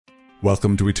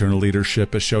Welcome to Eternal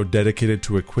Leadership, a show dedicated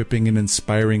to equipping and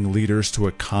inspiring leaders to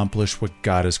accomplish what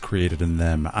God has created in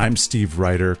them. I'm Steve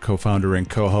Ryder, co-founder and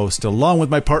co-host, along with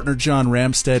my partner John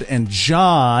Ramstead. And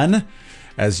John,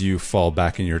 as you fall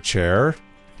back in your chair.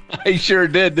 I sure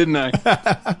did, didn't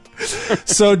I?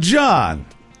 So John,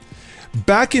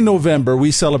 back in November,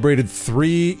 we celebrated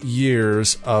 3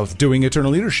 years of doing Eternal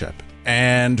Leadership.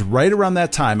 And right around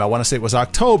that time, I want to say it was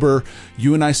October,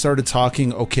 you and I started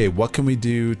talking, okay, what can we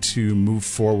do to move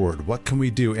forward? What can we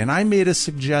do? And I made a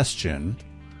suggestion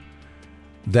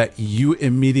that you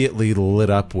immediately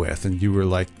lit up with, and you were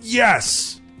like,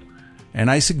 yes! And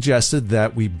I suggested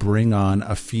that we bring on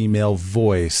a female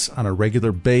voice on a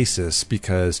regular basis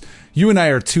because you and I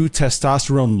are two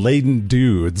testosterone-laden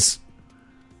dudes.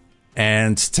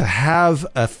 And to have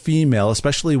a female,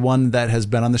 especially one that has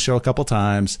been on the show a couple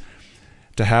times,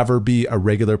 to have her be a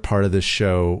regular part of this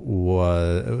show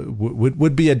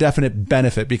would be a definite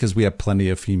benefit because we have plenty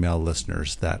of female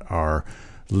listeners that are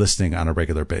listening on a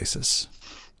regular basis.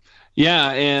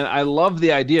 Yeah, and I love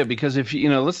the idea because if you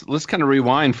know, let's kind of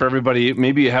rewind for everybody.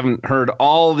 Maybe you haven't heard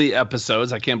all the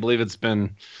episodes. I can't believe it's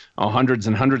been hundreds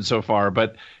and hundreds so far.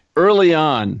 But early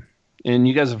on, and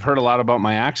you guys have heard a lot about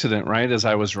my accident, right? As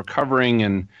I was recovering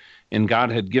and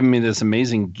God had given me this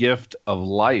amazing gift of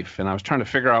life. And I was trying to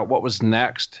figure out what was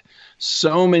next.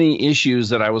 So many issues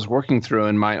that I was working through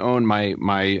in my own,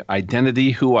 my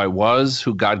identity, who I was,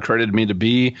 who God created me to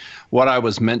be, what I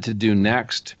was meant to do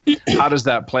next. How does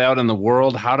that play out in the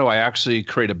world? How do I actually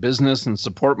create a business and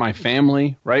support my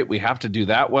family, right? We have to do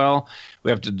that well.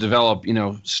 We have to develop,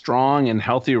 strong and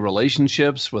healthy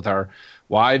relationships with our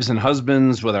wives and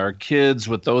husbands, with our kids,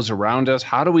 with those around us.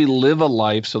 How do we live a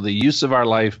life so the use of our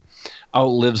life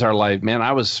outlives our life? Man,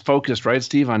 I was focused, right,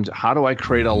 Steve, on how do I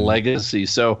create a legacy?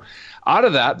 So out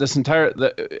of that,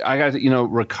 I got,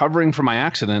 recovering from my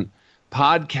accident,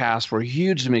 podcasts were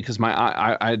huge to me because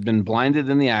I had been blinded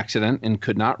in the accident and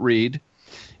could not read.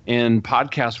 And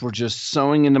podcasts were just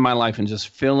sewing into my life and just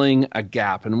filling a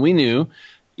gap. And we knew,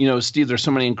 Steve, there's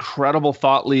so many incredible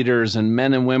thought leaders and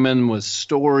men and women with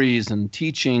stories and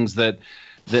teachings that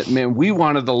man, we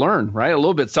wanted to learn, right? A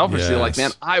little bit selfishly, like,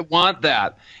 man, I want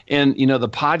that. And, the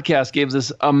podcast gave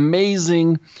this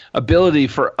amazing ability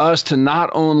for us to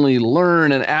not only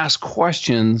learn and ask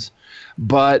questions,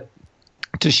 but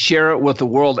to share it with the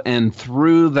world. And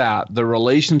through that, the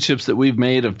relationships that we've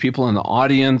made of people in the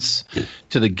audience,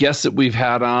 to the guests that we've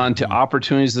had on, to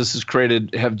opportunities this has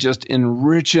created, have just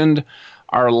enriched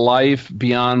our life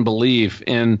beyond belief.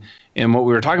 And what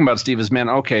we were talking about, Steve, is, man,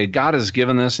 okay, God has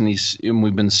given this and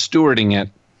we've been stewarding it,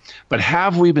 but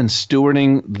have we been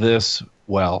stewarding this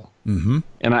well? Mm-hmm.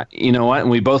 And you know what? And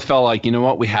we both felt like,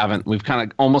 we haven't. We've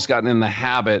kind of almost gotten in the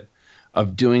habit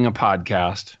of doing a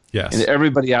podcast. Yes. And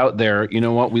everybody out there, we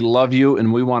love you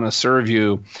and we want to serve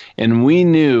you. And we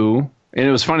knew, and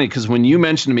it was funny because when you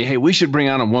mentioned to me, hey, we should bring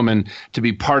on a woman to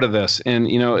be part of this. And,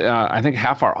 I think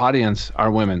half our audience are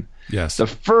women. Yes. The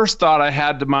first thought I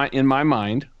had in my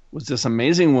mind was this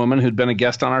amazing woman who'd been a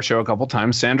guest on our show a couple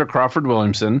times, Sandra Crawford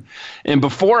Williamson. And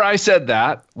before I said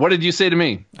that, what did you say to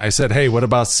me? I said, hey, what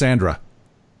about Sandra?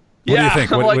 What do you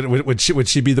think? Would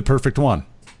she be the perfect one?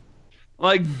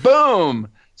 Like, boom.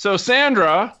 So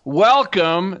Sandra,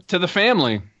 welcome to the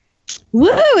family. Woo!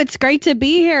 It's great to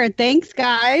be here. Thanks,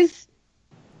 guys.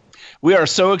 We are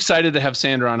so excited to have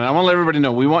Sandra on. And I want to let everybody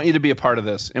know, we want you to be a part of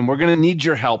this. And we're going to need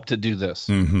your help to do this.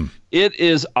 Mm-hmm. It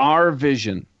is our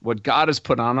vision, what God has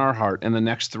put on our heart in the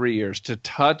next 3 years, to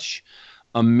touch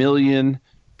 1 million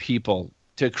people,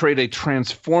 to create a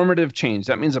transformative change.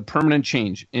 That means a permanent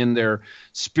change in their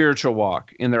spiritual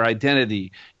walk, in their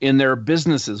identity, in their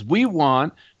businesses. We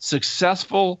want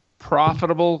successful,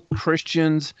 profitable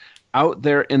Christians out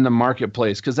there in the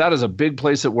marketplace, because that is a big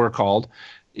place that we're called,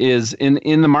 is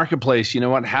in the marketplace.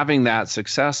 Having that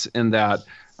success in that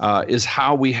is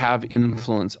how we have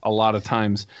influence a lot of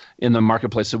times in the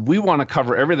marketplace. So we want to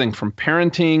cover everything from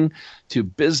parenting to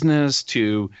business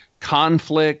to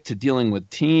conflict to dealing with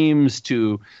teams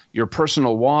to your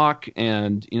personal walk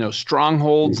and,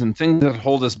 strongholds and things that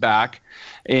hold us back.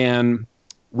 And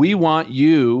we want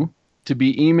you to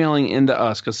be emailing into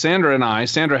us, because Sandra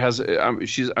has, I'm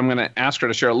going to ask her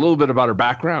to share a little bit about her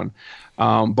background.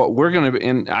 But we're going to,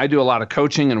 and I do a lot of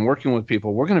coaching and working with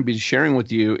people. We're going to be sharing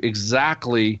with you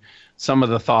exactly some of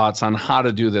the thoughts on how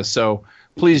to do this. So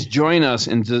please join us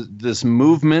into this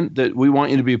movement that we want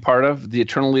you to be a part of, the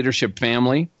Eternal Leadership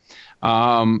family.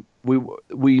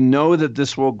 We know that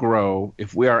this will grow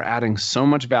if we are adding so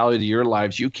much value to your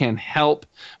lives. You can't help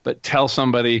but tell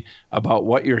somebody about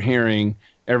what you're hearing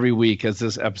every week as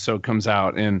this episode comes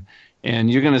out. And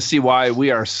And you're going to see why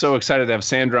we are so excited to have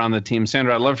Sandra on the team.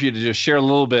 Sandra, I'd love for you to just share a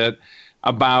little bit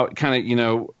about kind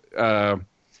of,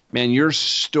 man, your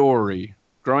story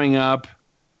growing up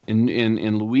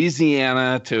in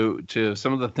Louisiana to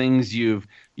some of the things you've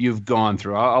gone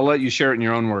through. I'll let you share it in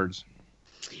your own words.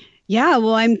 Yeah,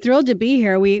 well, I'm thrilled to be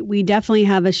here. We definitely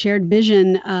have a shared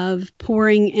vision of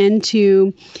pouring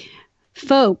into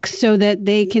folks so that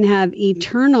they can have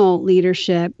eternal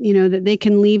leadership, that they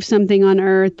can leave something on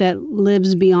earth that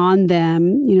lives beyond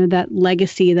them, that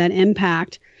legacy, that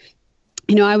impact.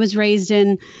 I was raised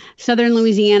in southern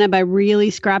Louisiana by really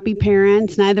scrappy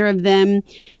parents. Neither of them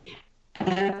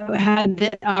had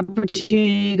the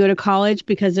opportunity to go to college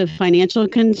because of financial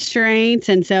constraints.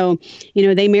 And so,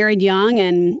 they married young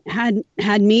and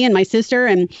had me and my sister.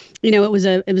 And, it was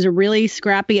a really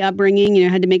scrappy upbringing,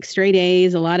 had to make straight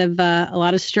A's, a lot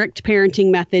of strict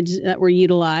parenting methods that were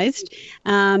utilized.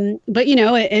 But,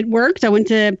 it worked. I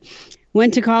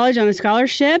went to college on a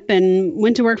scholarship and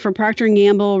went to work for Procter &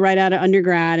 Gamble right out of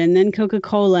undergrad, and then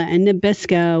Coca-Cola and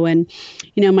Nabisco. And,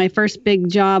 my first big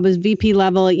job was VP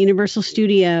level at Universal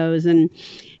Studios. And,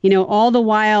 all the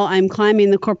while I'm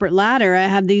climbing the corporate ladder, I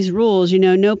have these rules,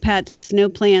 no pets, no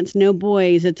plants, no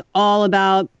boys. It's all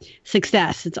about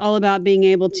success. It's all about being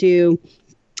able to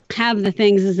have the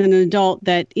things as an adult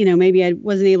that, maybe I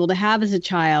wasn't able to have as a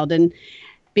child. And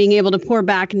being able to pour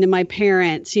back into my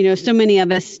parents. So many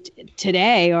of us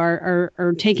today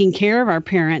are taking care of our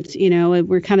parents.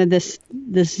 We're kind of this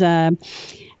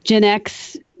Gen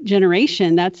X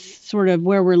generation. That's sort of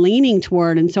where we're leaning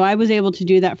toward. And so I was able to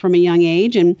do that from a young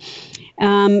age, and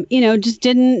just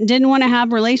didn't want to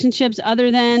have relationships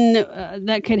other than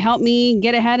that could help me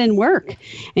get ahead and work.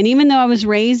 And even though I was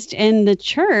raised in the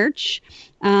church,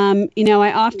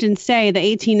 I often say the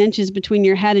 18 inches between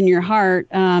your head and your heart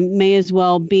may as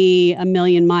well be a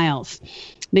million miles,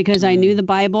 because I knew the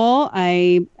Bible.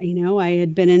 I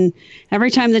had been in every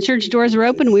time the church doors were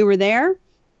open, we were there.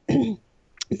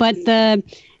 But the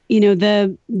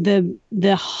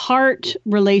heart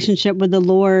relationship with the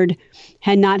Lord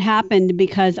had not happened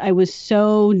because I was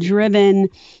so driven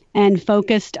and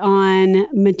focused on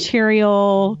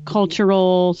material,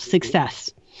 cultural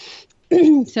success.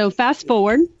 So fast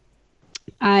forward,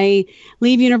 I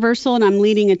leave Universal and I'm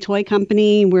leading a toy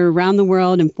company. We're around the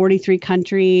world in 43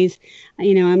 countries.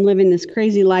 I'm living this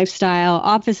crazy lifestyle,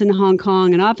 office in Hong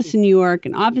Kong, an office in New York,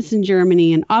 an office in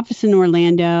Germany, an office in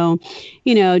Orlando,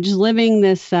 just living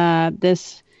this life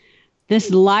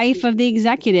of the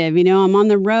executive. I'm on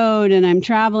the road and I'm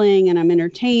traveling and I'm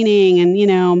entertaining,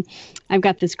 and, I've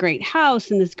got this great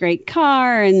house and this great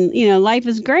car, and, life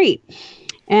is great.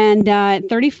 And at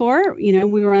 34, we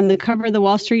were on the cover of the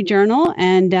Wall Street Journal,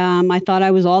 and I thought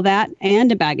I was all that and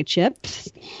a bag of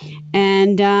chips.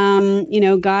 And,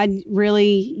 God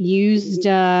really used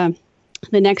the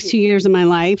next 2 years of my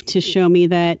life to show me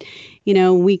that,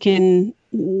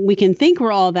 we can think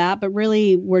we're all that, but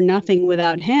really we're nothing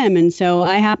without him. And so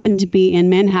I happened to be in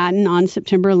Manhattan on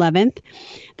September 11th.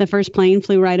 The first plane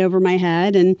flew right over my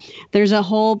head. And there's a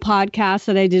whole podcast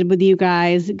that I did with you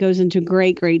guys. It goes into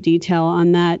great detail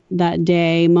on that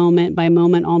day, moment by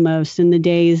moment almost, in the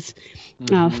days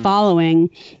following.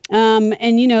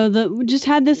 And, just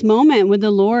had this moment with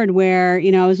the Lord where,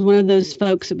 I was one of those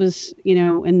folks that was,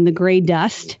 in the gray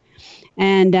dust.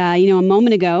 And, a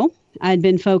moment ago, I'd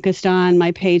been focused on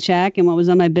my paycheck and what was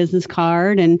on my business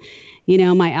card and,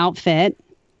 my outfit.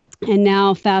 And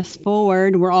now fast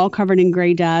forward, we're all covered in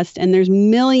gray dust, and there's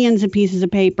millions of pieces of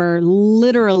paper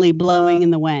literally blowing in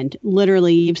the wind.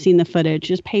 Literally, you've seen the footage,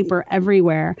 just paper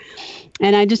everywhere.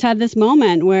 And I just had this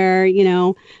moment where,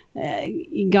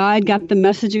 God got the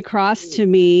message across to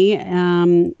me.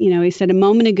 He said, a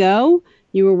moment ago,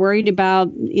 you were worried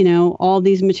about, all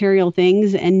these material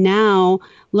things. And now,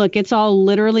 look, it's all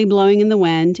literally blowing in the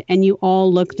wind, and you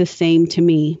all look the same to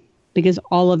me. Because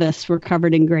all of us were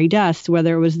covered in gray dust,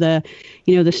 whether it was the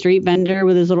street vendor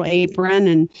with his little apron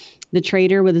and the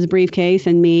trader with his briefcase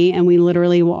and me, and we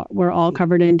literally were all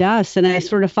covered in dust. And I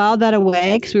sort of filed that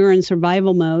away because we were in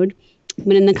survival mode.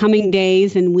 But in the coming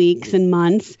days and weeks and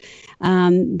months,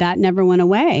 that never went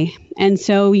away. And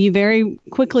so you very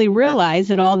quickly realize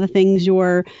that all the things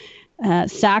you're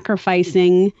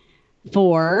sacrificing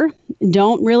for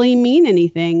don't really mean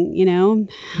anything, on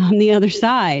the other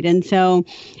side. And so,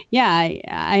 yeah,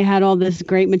 I had all this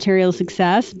great material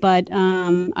success, but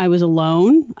I was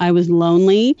alone. I was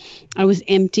lonely. I was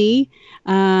empty.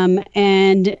 And,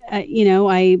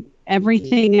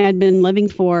 everything I'd been living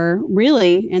for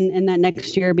really in that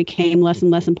next year became less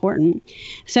and less important.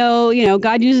 So,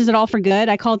 God uses it all for good.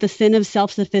 I call it the sin of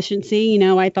self-sufficiency.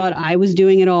 I thought I was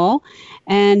doing it all.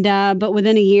 And, but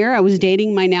within a year, I was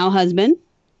dating my now husband.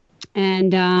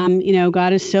 And,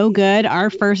 God is so good. Our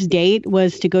first date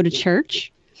was to go to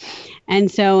church. And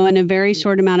so in a very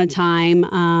short amount of time,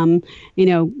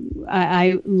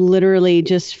 I literally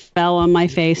just fell on my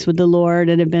face with the Lord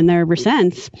and have been there ever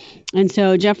since. And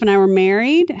so Jeff and I were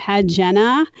married, had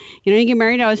Jenna. You get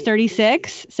married, I was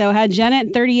 36. So had Jenna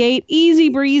at 38, easy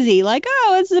breezy, like,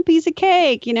 oh, it's a piece of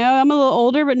cake. I'm a little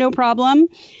older, but no problem.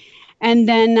 And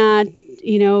then,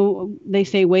 they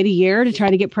say wait a year to try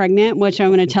to get pregnant, which I'm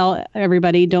going to tell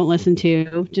everybody don't listen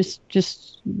to.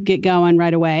 Just get going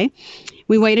right away.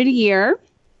 We waited a year,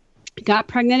 got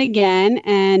pregnant again,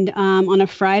 and on a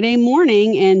Friday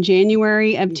morning in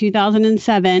January of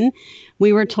 2007,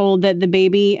 we were told that the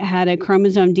baby had a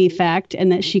chromosome defect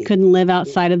and that she couldn't live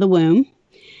outside of the womb.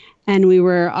 And we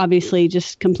were obviously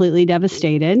just completely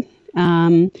devastated.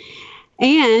 And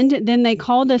then they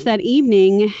called us that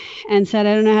evening and said,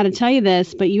 I don't know how to tell you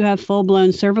this, but you have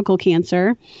full-blown cervical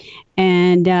cancer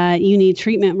and you need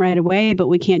treatment right away, but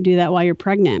we can't do that while you're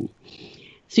pregnant.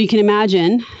 So you can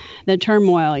imagine the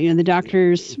turmoil. The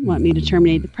doctors want me to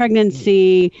terminate the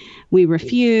pregnancy. We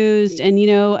refused. And,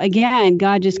 again,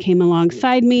 God just came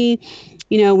alongside me.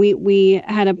 We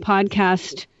had a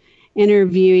podcast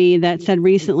interviewee that said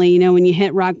recently, when you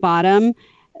hit rock bottom,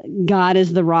 God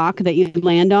is the rock that you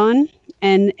land on.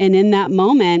 And in that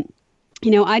moment,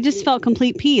 I just felt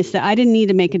complete peace that I didn't need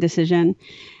to make a decision.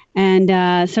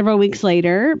 And several weeks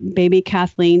later, baby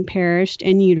Kathleen perished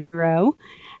in utero.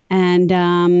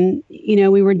 And,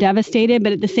 we were devastated.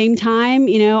 But at the same time,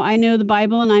 I know the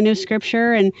Bible and I know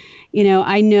scripture. And,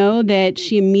 I know that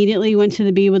she immediately went to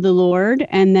be with the Lord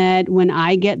and that when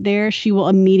I get there, she will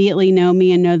immediately know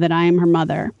me and know that I am her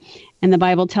mother. And the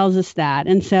Bible tells us that.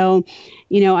 And so,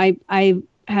 I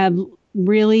have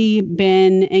really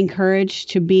been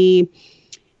encouraged to be,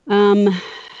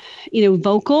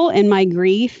 vocal in my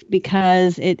grief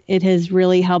because it has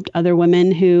really helped other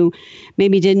women who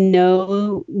maybe didn't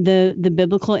know the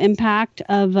biblical impact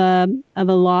of a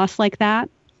loss like that.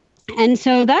 And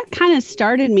so that kind of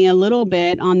started me a little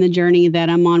bit on the journey that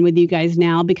I'm on with you guys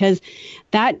now, because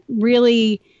that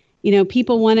really,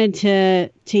 people wanted to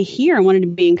hear and wanted to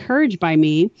be encouraged by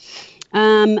me.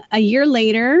 A year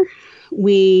later,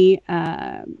 we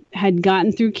had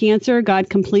gotten through cancer. God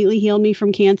completely healed me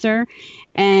from cancer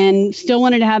and still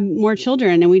wanted to have more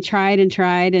children. And we tried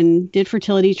and did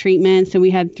fertility treatments. And we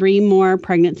had 3 more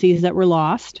pregnancies that were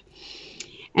lost.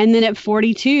 And then at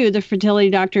 42, the fertility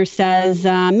doctor says,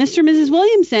 Mr. and Mrs.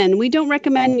 Williamson, we don't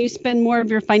recommend you spend more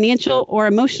of your financial or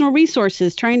emotional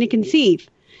resources trying to conceive.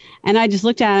 And I just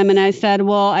looked at him and I said,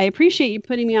 well, I appreciate you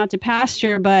putting me out to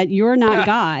pasture, but you're not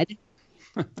God.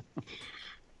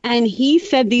 And he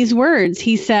said these words.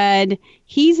 He said,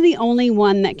 he's the only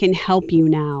one that can help you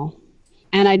now.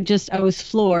 And I was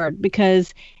floored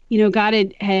because,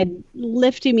 God had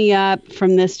lifted me up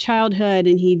from this childhood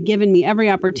and he'd given me every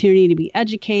opportunity to be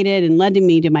educated and led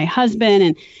me to my husband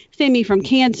and saved me from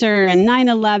cancer and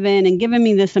 9/11 and given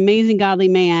me this amazing godly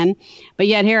man. But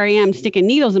yet here I am sticking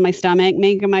needles in my stomach,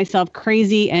 making myself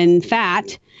crazy and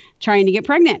fat, trying to get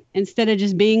pregnant instead of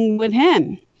just being with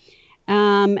him.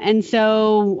 And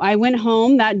so I went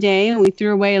home that day and we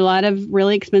threw away a lot of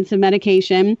really expensive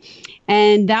medication.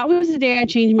 And that was the day I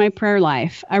changed my prayer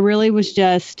life. I really was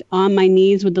just on my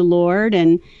knees with the Lord.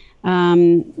 And,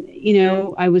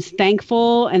 I was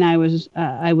thankful and I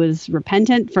was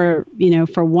repentant for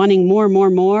wanting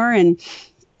more. And,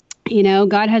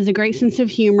 God has a great sense of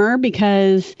humor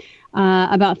because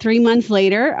about 3 months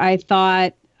later, I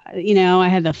thought, I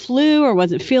had the flu or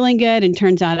wasn't feeling good. And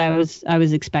turns out I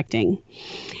was expecting.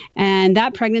 And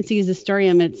that pregnancy is a story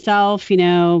in itself,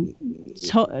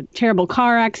 terrible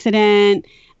car accident,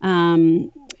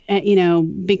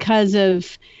 because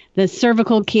of the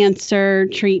cervical cancer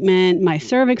treatment, my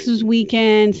cervix was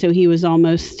weakened. So he was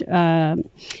almost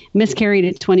miscarried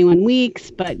at 21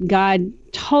 weeks, but God,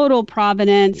 total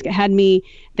providence, had me,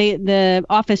 the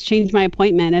office changed my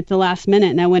appointment at the last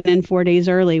minute and I went in 4 days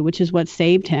early, which is what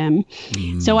saved him.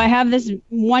 So I have this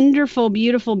wonderful,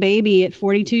 beautiful baby at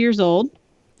 42 years old,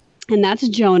 and that's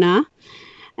Jonah.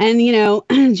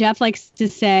 And, Jeff likes to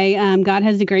say, God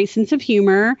has a great sense of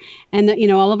humor. And,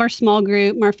 all of our small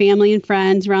group, our family and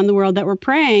friends around the world that were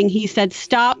praying, he said,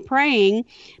 stop praying.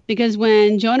 Because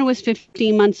when Jonah was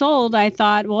 15 months old, I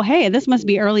thought, well, hey, this must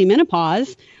be early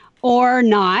menopause or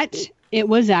not. It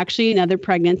was actually another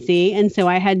pregnancy. And so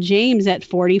I had James at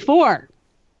 44.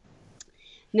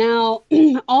 Now,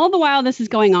 all the while this is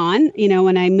going on,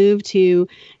 when I moved to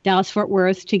Dallas Fort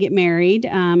Worth to get married,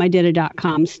 I did a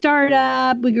 .com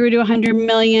startup. We grew to 100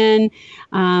 million.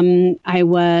 I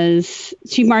was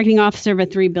chief marketing officer of a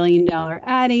 $3 billion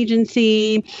ad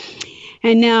agency.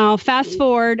 And now fast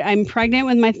forward, I'm pregnant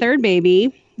with my third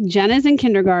baby. Jenna's in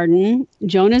kindergarten.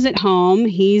 Jonah's at home.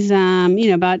 He's,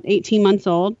 about 18 months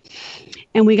old.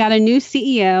 And we got a new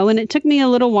CEO, and it took me a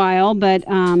little while, but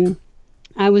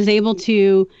I was able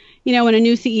to, when a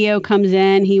new CEO comes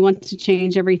in, he wants to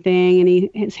change everything, and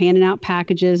he's handing out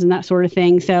packages and that sort of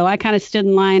thing. So I kind of stood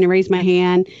in line and raised my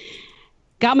hand,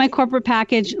 got my corporate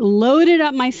package, loaded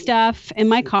up my stuff in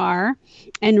my car,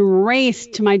 and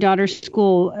raced to my daughter's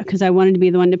school because I wanted to be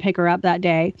the one to pick her up that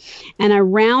day. And I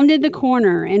rounded the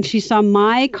corner, and she saw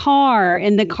my car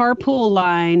in the carpool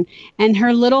line, and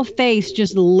her little face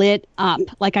just lit up.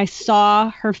 Like I saw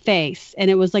her face,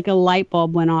 and it was like a light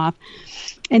bulb went off.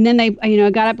 And then they,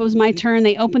 got up, it was my turn.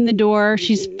 They opened the door.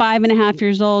 She's 5.5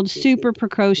 years old, super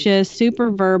precocious, super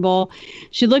verbal.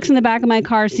 She looks in the back of my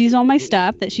car, sees all my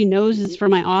stuff that she knows is for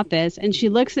my office. And she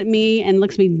looks at me and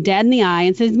looks me dead in the eye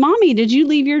and says, "Mommy, did you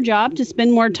leave your job to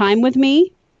spend more time with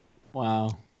me?"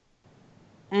 Wow.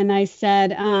 And I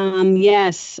said,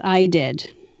 yes, I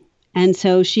did. And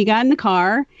so she got in the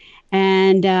car.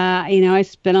 And, I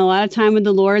spent a lot of time with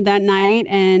the Lord that night,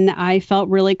 and I felt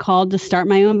really called to start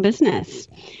my own business.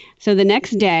 So the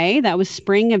next day, that was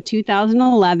spring of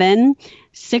 2011,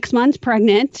 6 months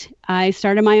pregnant, I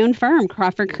started my own firm,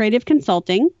 Crawford Creative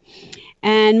Consulting.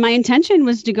 And my intention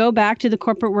was to go back to the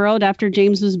corporate world after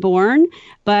James was born.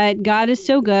 But God is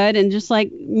so good. And just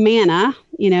like manna,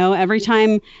 every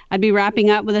time I'd be wrapping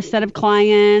up with a set of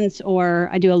clients, or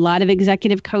I do a lot of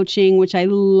executive coaching, which I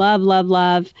love, love,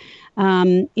 love.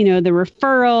 The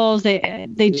referrals,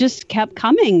 they just kept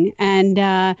coming.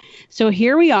 And so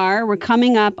here we are. We're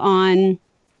coming up on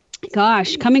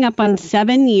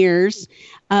 7 years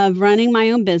of running my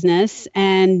own business.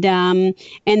 And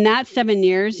in that 7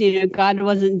 years, God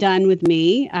wasn't done with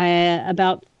me.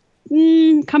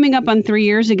 Coming up on 3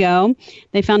 years ago,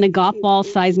 they found a golf ball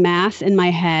size mass in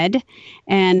my head.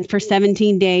 And for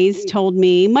 17 days told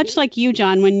me, much like you,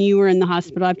 John, when you were in the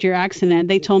hospital after your accident,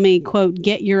 they told me, quote,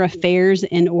 "Get your affairs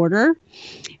in order,"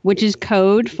 which is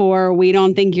code for "we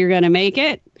don't think you're going to make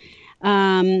it."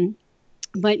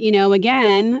 But,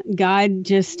 again, God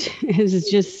just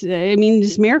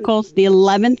miracles. The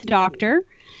 11th doctor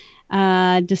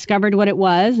discovered what it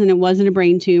was, and it wasn't a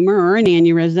brain tumor or an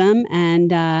aneurysm.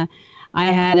 And I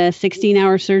had a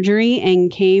 16-hour surgery and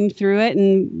came through it,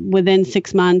 and within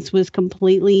 6 months was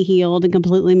completely healed and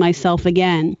completely myself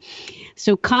again.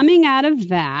 So coming out of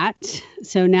that,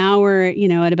 so now we're,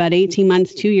 at about 18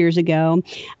 months, 2 years ago,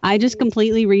 I just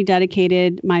completely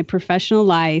rededicated my professional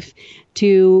life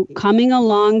to coming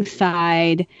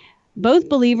alongside both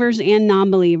believers and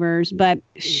non-believers, but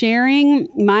sharing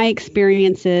my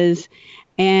experiences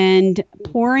and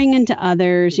pouring into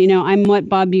others. I'm what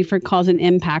Bob Buford calls an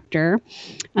impactor.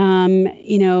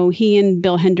 He and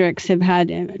Bill Hendricks have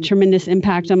had a tremendous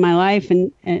impact on my life,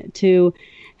 and to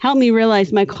help me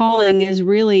realize my calling is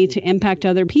really to impact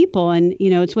other people. And,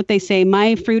 it's what they say,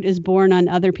 my fruit is born on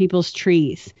other people's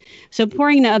trees. So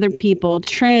pouring to other people,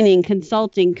 training,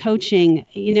 consulting, coaching,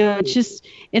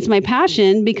 it's my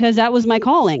passion because that was my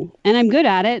calling. And I'm good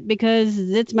at it because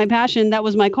it's my passion. That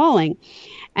was my calling.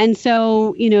 And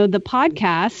so, the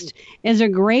podcast is a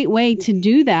great way to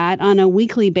do that on a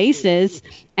weekly basis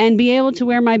and be able to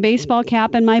wear my baseball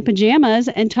cap and my pajamas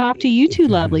and talk to you two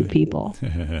lovely people.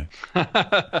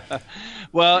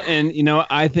 Well, and,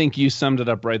 I think you summed it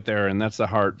up right there. And that's the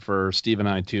heart for Steve and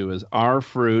I, too, is our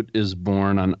fruit is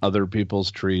born on other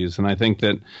people's trees. And I think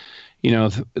that,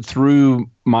 through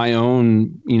my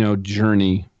own,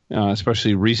 journey,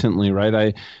 especially recently,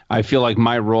 right? I feel like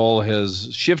my role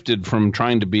has shifted from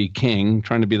trying to be king,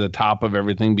 trying to be the top of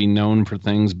everything, be known for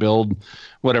things, build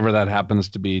whatever that happens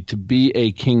to be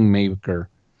a kingmaker.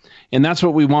 And that's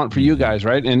what we want for you guys,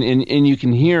 right? And you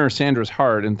can hear Sandra's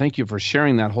heart, and thank you for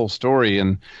sharing that whole story.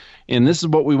 And this is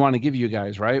what we want to give you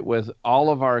guys, right? With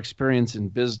all of our experience in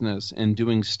business and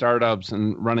doing startups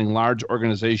and running large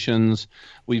organizations,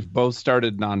 we've both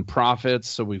started nonprofits,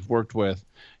 so we've worked with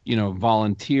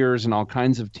volunteers and all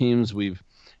kinds of teams. We've,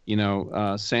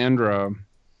 Sandra,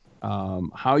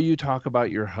 how you talk about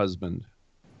your husband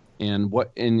and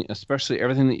especially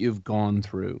everything that you've gone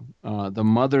through, the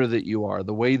mother that you are,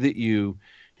 the way that you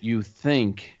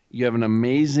think, you have an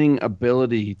amazing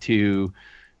ability to,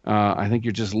 I think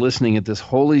you're just listening at this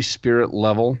Holy Spirit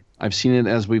level. I've seen it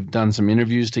as we've done some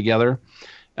interviews together.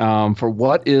 For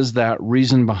what is that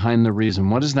reason behind the reason?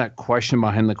 What is that question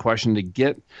behind the question to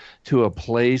get to a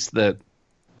place that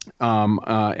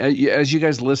as you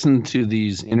guys listen to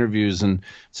these interviews, and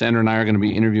Sandra and I are going to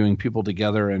be interviewing people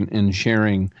together and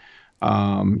sharing,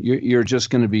 you're just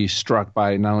going to be struck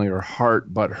by not only her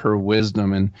heart but her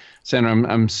wisdom. And Sandra,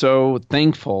 I'm so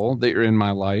thankful that you're in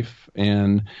my life,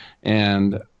 and I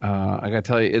got to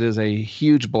tell you, it is a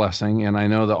huge blessing, and I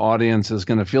know the audience is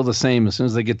going to feel the same as soon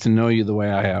as they get to know you the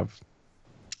way I have.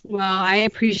 Well, I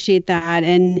appreciate that.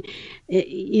 And,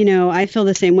 I feel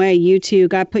the same way. You too.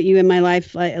 God put you in my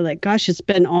life. Like, gosh, it's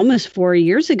been almost 4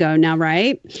 years ago now,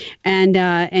 right?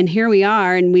 And here we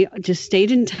are, and we just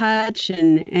stayed in touch,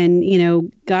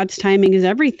 and God's timing is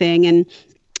everything. And,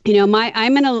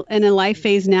 I'm in a life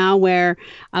phase now where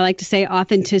I like to say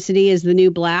authenticity is the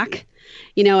new black.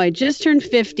 I just turned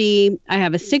 50. I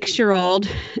have a 6-year-old,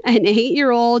 an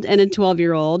 8-year-old, and a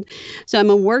 12-year-old. So I'm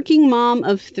a working mom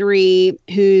of 3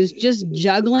 who's just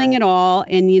juggling it all.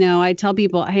 And, I tell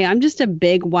people, hey, I'm just a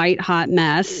big, white, hot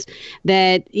mess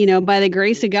that, by the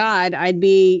grace of God, I'd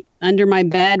be under my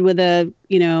bed with a,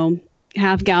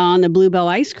 half gallon of Bluebell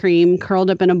ice cream curled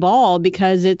up in a ball,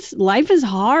 because life is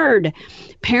hard.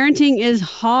 Parenting is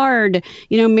hard.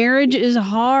 Marriage is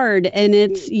hard. And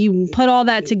you put all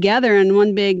that together in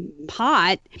one big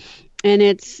pot. And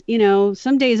it's,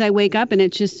 some days I wake up and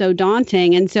it's just so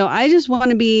daunting. And so I just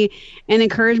want to be an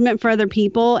encouragement for other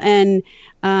people, and,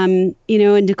 and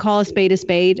to call a spade a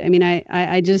spade. I mean,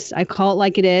 I call it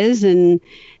like it is. And,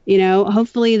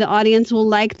 hopefully the audience will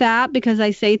like that, because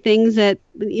I say things that,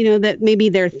 that maybe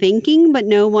they're thinking, but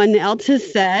no one else has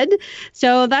said.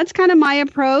 So that's kind of my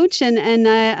approach. And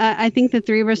I think the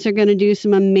 3 of us are going to do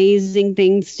some amazing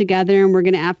things together, and we're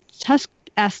going to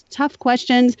ask tough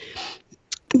questions.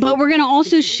 But we're going to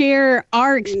also share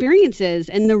our experiences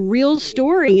and the real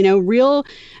story,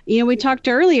 we talked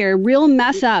earlier, real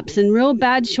mess ups and real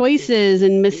bad choices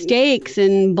and mistakes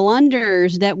and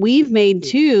blunders that we've made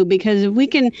too. Because if we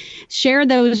can share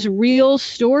those real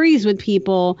stories with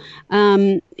people,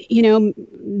 that's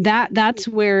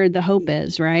where the hope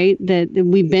is, right? That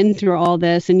we've been through all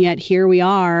this, and yet here we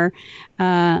are,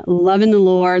 loving the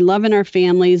Lord, loving our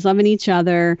families, loving each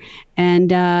other,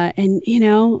 and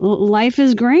life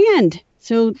is grand.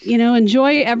 So,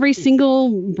 enjoy every single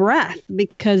breath,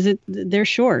 because they're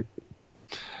short.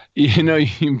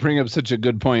 You bring up such a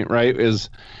good point, right? Is,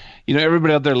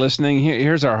 everybody out there listening,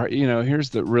 here's our,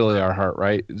 here's really our heart,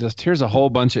 right? Here's a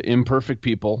whole bunch of imperfect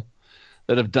people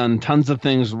that have done tons of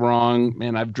things wrong.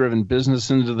 Man, I've driven business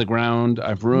into the ground.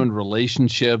 I've ruined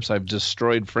relationships. I've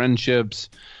destroyed friendships.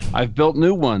 I've built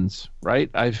new ones, right?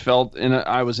 I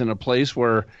was in a place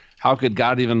where, how could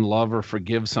God even love or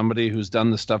forgive somebody who's done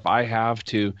the stuff I have,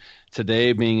 to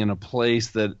today being in a place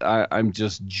that I'm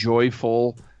just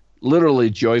joyful, literally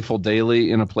joyful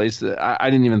daily, in a place that I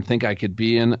didn't even think I could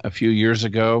be in a few years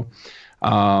ago.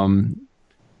 And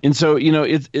so,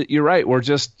 you're right. We're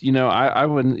just, I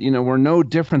wouldn't, we're no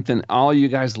different than all you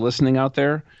guys listening out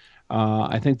there.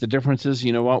 I think the difference is,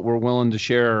 we're willing to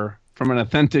share from an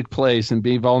authentic place and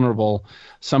be vulnerable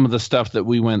some of the stuff that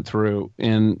we went through,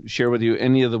 and share with you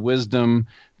any of the wisdom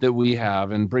that we have,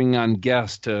 and bring on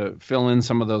guests to fill in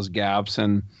some of those gaps.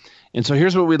 And so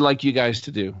here's what we'd like you guys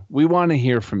to do. We want to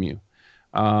hear from you.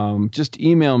 Just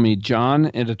email me,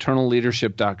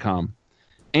 john@eternalleadership.com.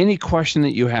 Any question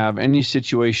that you have, any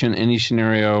situation, any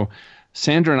scenario,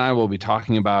 Sandra and I will be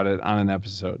talking about it on an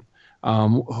episode.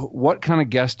 What kind of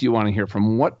guests do you want to hear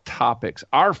from? What topics?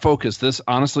 Our focus this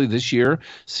year,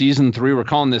 season 3, we're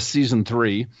calling this season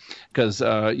 3 because,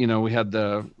 we had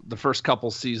the first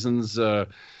couple seasons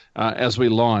as we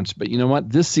launched. But you know what?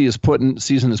 This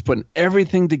season is putting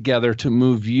everything together to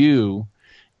move you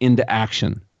into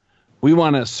action. We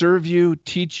want to serve you,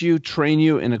 teach you, train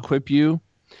you, and equip you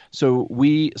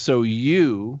so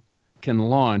you can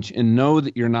launch and know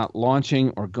that you're not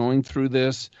launching or going through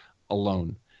this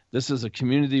alone. This is a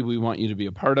community we want you to be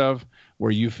a part of,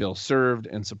 where you feel served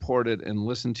and supported and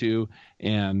listened to.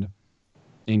 And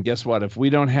guess what? If we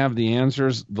don't have the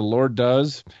answers, the Lord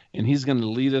does, and He's going to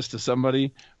lead us to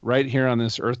somebody right here on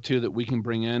this earth too that we can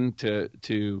bring in to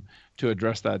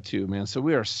address that too, man. So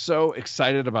we are so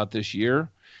excited about this year,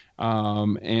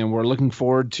 and we're looking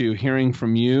forward to hearing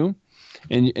from you.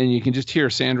 And you can just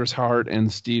hear Sandra's heart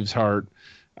and Steve's heart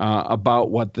about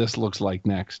what this looks like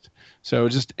next. So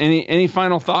just any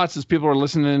final thoughts as people are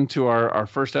listening to our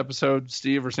first episode,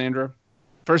 Steve or Sandra?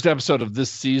 First episode of this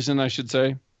season, I should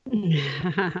say.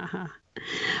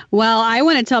 Well, I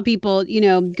want to tell people,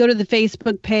 go to the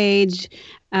Facebook page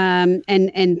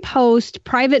and post,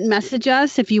 private message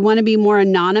us if you want to be more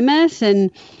anonymous. And,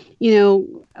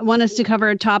 want us to cover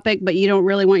a topic, but you don't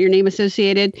really want your name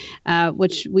associated,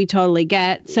 which we totally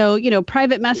get. So,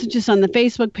 private messages on the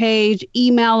Facebook page,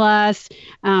 email us,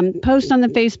 post on the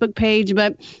Facebook page.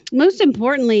 But most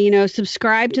importantly,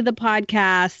 subscribe to the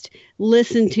podcast,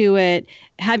 listen to it,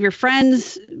 have your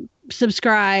friends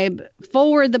subscribe,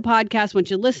 forward the podcast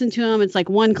once you listen to them. It's like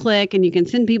one click and you can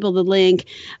send people the link.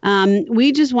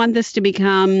 We just want this to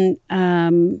become,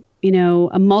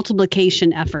 a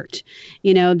multiplication effort,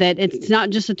 that it's not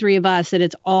just the three of us, that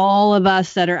it's all of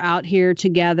us that are out here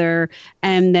together,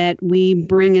 and that we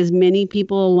bring as many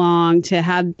people along to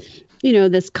have,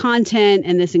 this content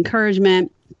and this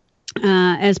encouragement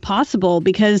as possible,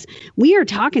 because we are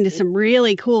talking to some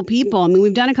really cool people. I mean,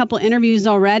 we've done a couple interviews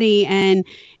already, and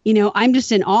I'm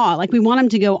just in awe. Like, we want them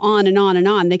to go on and on and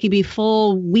on. They could be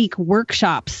full week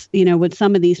workshops, with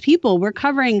some of these people. We're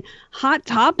covering hot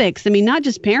topics. I mean, not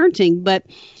just parenting, but,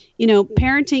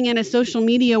 parenting in a social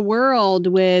media world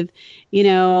with,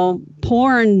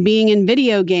 porn being in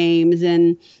video games,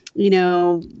 and,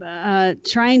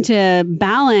 trying to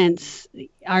balance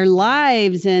our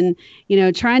lives, and,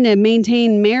 trying to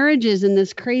maintain marriages in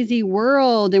this crazy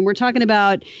world. And we're talking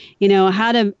about,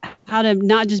 how to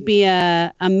not just be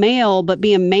a male, but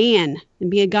be a man and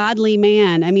be a godly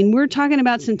man. I mean, we're talking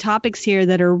about some topics here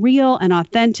that are real and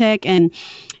authentic and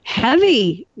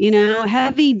heavy,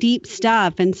 heavy, deep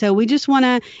stuff. And so we just want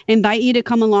to invite you to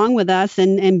come along with us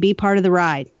and be part of the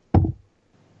ride.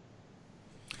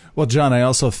 Well, John, I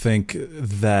also think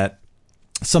that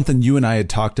something you and I had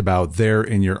talked about there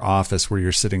in your office where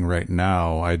you're sitting right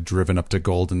now, I'd driven up to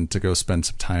Golden to go spend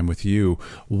some time with you.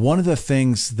 One of the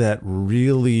things that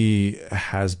really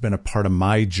has been a part of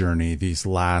my journey these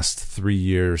last 3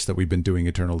 years that we've been doing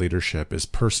Eternal Leadership is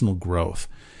personal growth,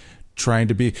 trying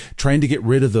to get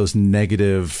rid of those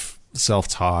negative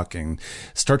self-talk and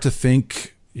start to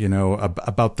think,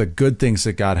 about the good things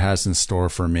that God has in store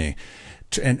for me.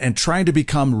 And trying to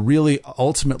become really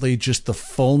ultimately just the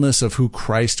fullness of who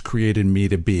Christ created me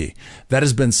to be. That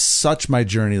has been such my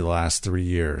journey the last 3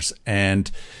 years. And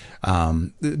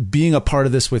being a part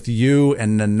of this with you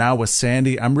and then now with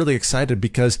Sandy, I'm really excited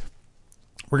because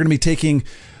we're going to be taking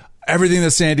everything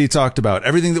that Sandy talked about,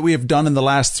 everything that we have done in the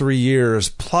last 3 years,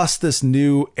 plus this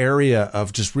new area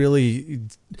of just really,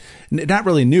 not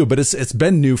really new, but it's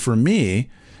been new for me,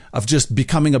 of just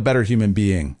becoming a better human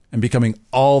being and becoming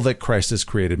all that Christ has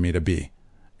created me to be.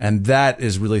 And that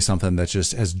is really something that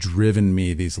just has driven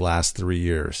me these last 3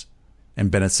 years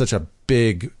and been such a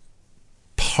big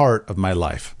part of my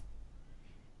life.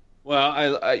 Well,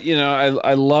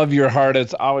 I love your heart.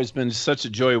 It's always been such a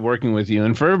joy working with you.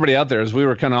 And for everybody out there, as we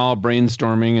were kind of all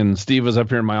brainstorming, and Steve was up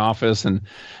here in my office, and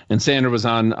Sandra was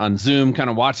on Zoom kind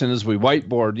of watching as we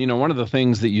whiteboard, one of the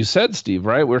things that you said, Steve,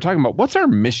 right? We were talking about what's our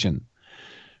mission?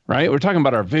 Right? We're talking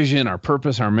about our vision, our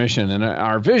purpose, our mission. And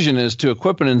our vision is to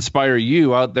equip and inspire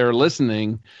you out there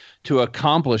listening to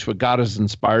accomplish what God has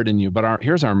inspired in you. But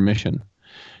here's our mission.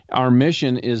 Our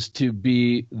mission is to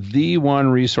be the one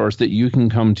resource that you can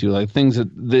come to, like things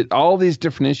that all these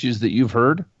different issues that you've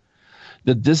heard,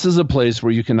 that this is a place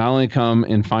where you can not only come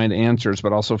and find answers,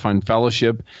 but also find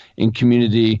fellowship and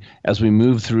community as we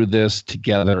move through this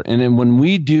together. And then when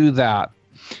we do that,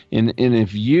 and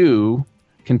if you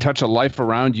can touch a life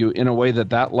around you in a way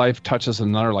that life touches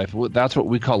another life. That's what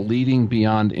we call leading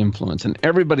beyond influence. And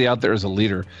everybody out there is a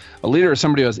leader. A leader is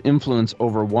somebody who has influence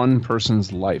over one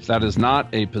person's life. That is not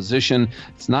a position.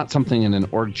 It's not something in an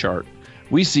org chart.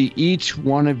 We see each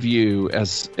one of you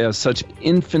as such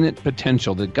infinite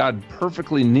potential, that God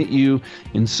perfectly knit you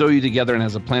and sew you together and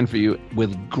has a plan for you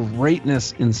with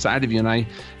greatness inside of you. And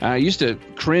I used to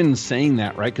cringe saying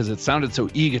that, right? Because it sounded so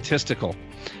egotistical.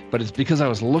 But it's because I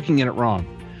was looking at it wrong.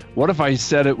 What if I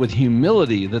said it with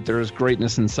humility, that there is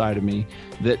greatness inside of me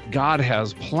that God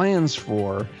has plans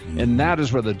for, and that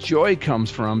is where the joy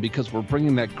comes from, because we're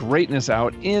bringing that greatness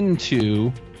out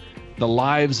into the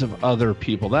lives of other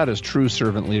people. That is true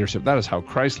servant leadership. That is how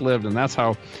Christ lived, and that's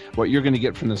what you're going to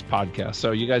get from this podcast.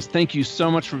 So you guys, thank you so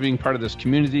much for being part of this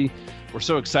community. We're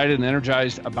so excited and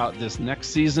energized about this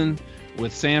next season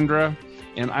with Sandra,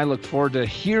 and I look forward to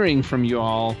hearing from you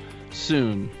all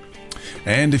soon.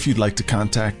 And if you'd like to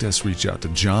contact us, reach out to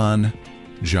John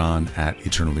at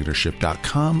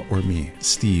eternalleadership.com, or me,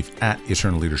 Steve, at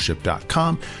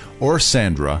eternalleadership.com, or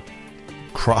Sandra,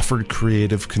 Crawford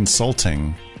Creative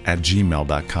Consulting at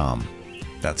gmail.com.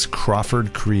 That's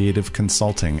Crawford Creative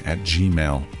Consulting at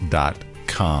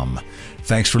gmail.com.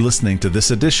 Thanks for listening to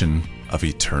this edition of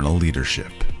Eternal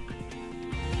Leadership.